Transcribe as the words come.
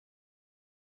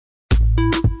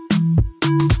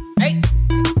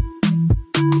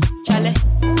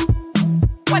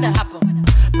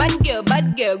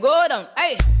bad girl, go down.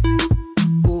 Hey,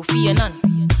 Koffi Anan.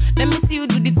 Let me see you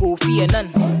do the Koffi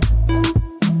Anan.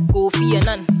 Koffi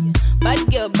Anan.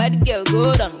 Bad girl,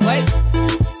 go down. Why?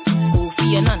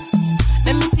 Koffi Anan.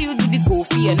 Let me see you do the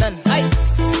Koffi Anan. Hey,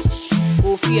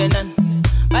 Koffi Anan.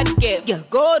 Bad girl,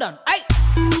 go down. Hey,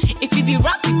 if you be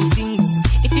rap, you be single.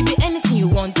 If you be anything you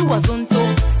want, do a zonto.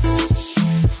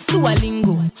 Do a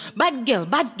lingo. Bad girl,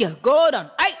 go down.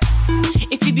 Hey,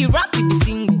 if you be rap, you be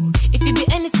single. If you be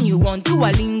anything you want, do a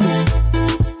lingo.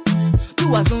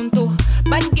 Do a zonto.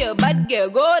 Bad girl,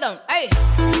 go down. Hey,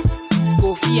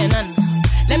 Koffi Anan.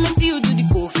 Let me see you do the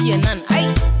Koffi Anan.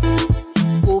 Hey,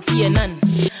 Koffi Anan.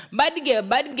 Bad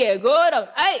girl, go down.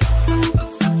 Hey,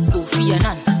 Koffi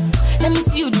Anan. Let me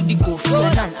see you do the Koffi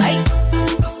Anan. Hey,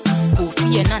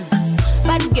 Koffi Anan.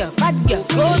 Bad girl,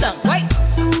 go down. Why?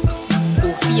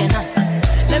 Koffi Anan.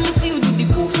 Let me see you do the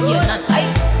Koffi Anan. Hey,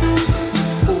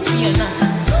 Koffi Anan.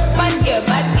 Bad girl,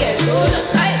 go down.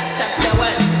 Hey, chapter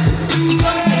 1. You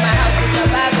come to my house with a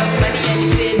bag of money and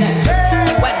you say that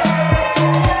you want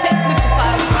take me to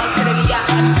Paris, Australia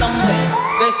and somewhere.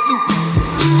 Verse 2.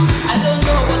 I don't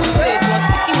know what to say, so I'm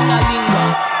speaking in a lingua.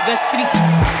 Verse 3.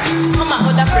 All my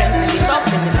other friends and they talk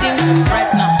and they sing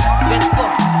right now. Verse 4.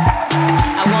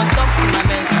 I want to talk to my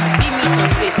men now. Give me some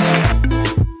space.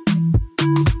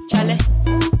 Charlie,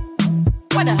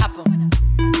 what happened?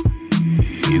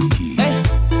 Hey,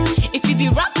 if you be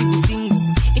rap, you be single.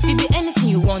 If you be anything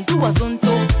you want, do a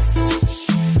zonto.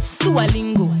 Do a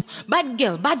lingo. Bad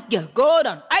girl, go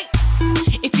down. Aye.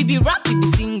 If you be rap, you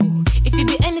be single. If you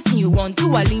be anything you want,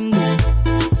 do a lingo.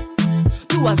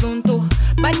 Do a zonto.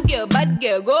 Bad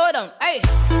girl, go down. Aye.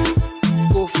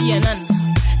 Koffi Anan.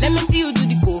 Let me see you do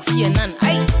the Koffi Anan.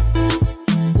 Aye.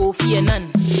 Koffi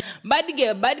Anan. Bad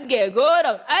girl, go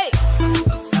down. Aye.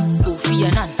 Koffi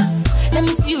Anan. Let me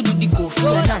see you do the Koffi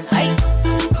Anan. Aye.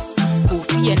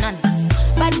 Koffi Anan.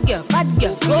 Bad girl,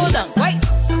 go down. Why?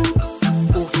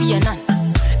 Koffi Anan.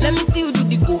 Let me see you do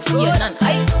the Koffi Anan.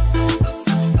 Aye.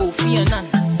 Koffi Anan.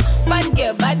 Bad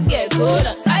girl, go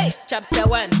down. Aye. Chapter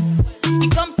 1. He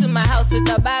come to my house with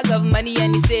a bag of money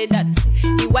and he say that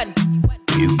he want.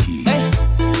 Hey.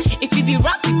 If you be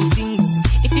rap, you be single.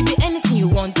 If you be anything you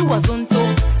want, do a zonto.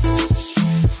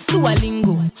 Do a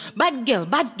lingo. Bad girl,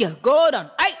 go down.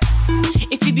 Aye.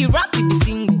 If you be rap, you be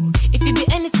single. If you be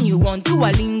anything you want, do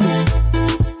a lingo.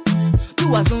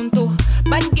 Do a zonto.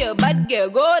 Bad girl,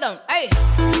 go down. Aye.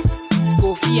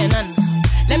 Koffi Anan.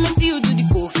 Let me see you do the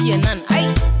Koffi Anan.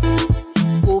 Aye.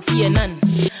 Koffi Anan.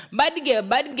 Bad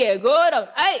girl, go down.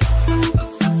 Aye.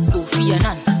 Koffi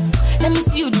Anan. Let me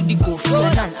see you do the Koffi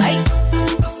Anan. Aye.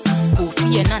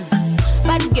 Koffi Anan.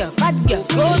 Bad girl,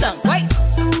 go down. Why?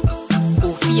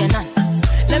 Koffi Anan.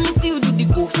 Let me see you do the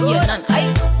Koffi Anan.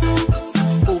 Aye.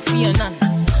 Koffi Anan.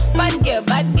 Bad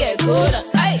girl, go down.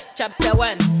 Aye. Chapter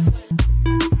 1.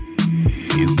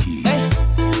 Hey.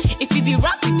 If you be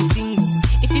rap, you be single.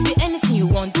 If you be anything you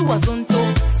want, do a zonto.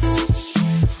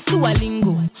 Do a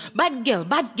lingo. Bad girl,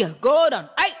 go down.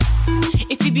 Aye.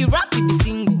 If you be rap, you be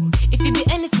single. If you be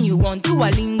anything you want, do a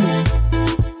lingo.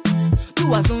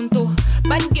 Do a zonto.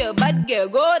 Bad girl,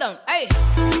 go down. Aye.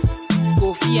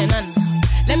 Koffi Anan.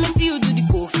 Let me see you do the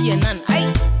Koffi Anan.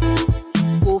 Aye.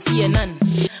 Koffi Anan.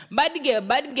 Bad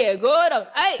girl, go down.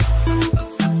 Aye.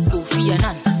 Koffi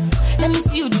Anan. Let me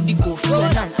see you do the Koffi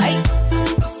Anan. Aye.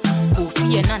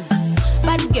 Koffi Anan.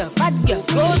 Bad girl,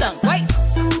 go down. Why?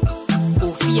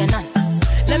 Koffi Anan.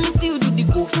 Let me see you do the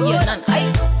Koffi Anan.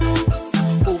 Aye.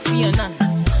 Koffi Anan.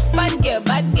 Bad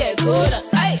girl, go down.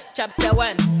 Aye. Chapter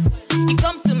 1. He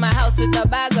come to my house with a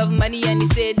bag of money and he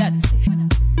say that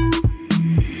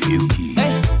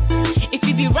hey. If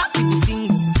you be rap, you be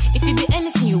single. If you be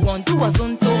anything you want, do a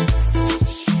zonto.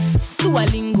 Do a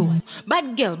lingo.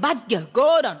 Bad girl,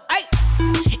 go down. Aye.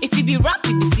 If you be rap,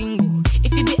 you be single.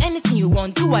 If you be anything you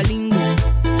want, do a lingo.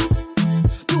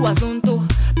 Do a zonto.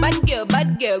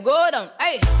 Bad girl, go down.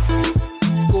 Aye.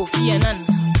 Koffi Anan.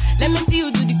 Let me see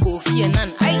you do the Koffi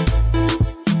Anan. Aye.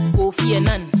 Koffi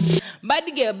Anan.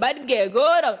 Bad girl,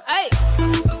 go down. Aye.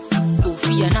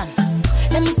 Koffi Anan.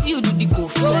 Let me see you do the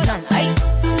Koffi Anan. Aye.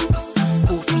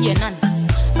 Koffi Anan.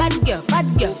 Bad girl,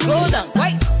 go down.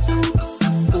 Why?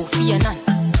 Koffi Anan.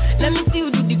 Let me see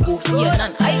you do the Koffi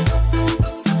Anan. Aye.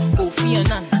 Koffi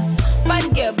Anan.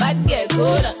 Bad girl,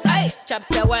 go down. Aye.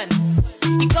 Chapter 1.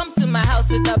 He come to my house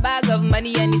with a bag of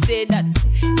money and he say that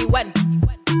he want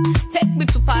take me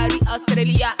to Paris,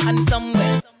 Australia and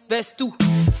somewhere. Verse 2.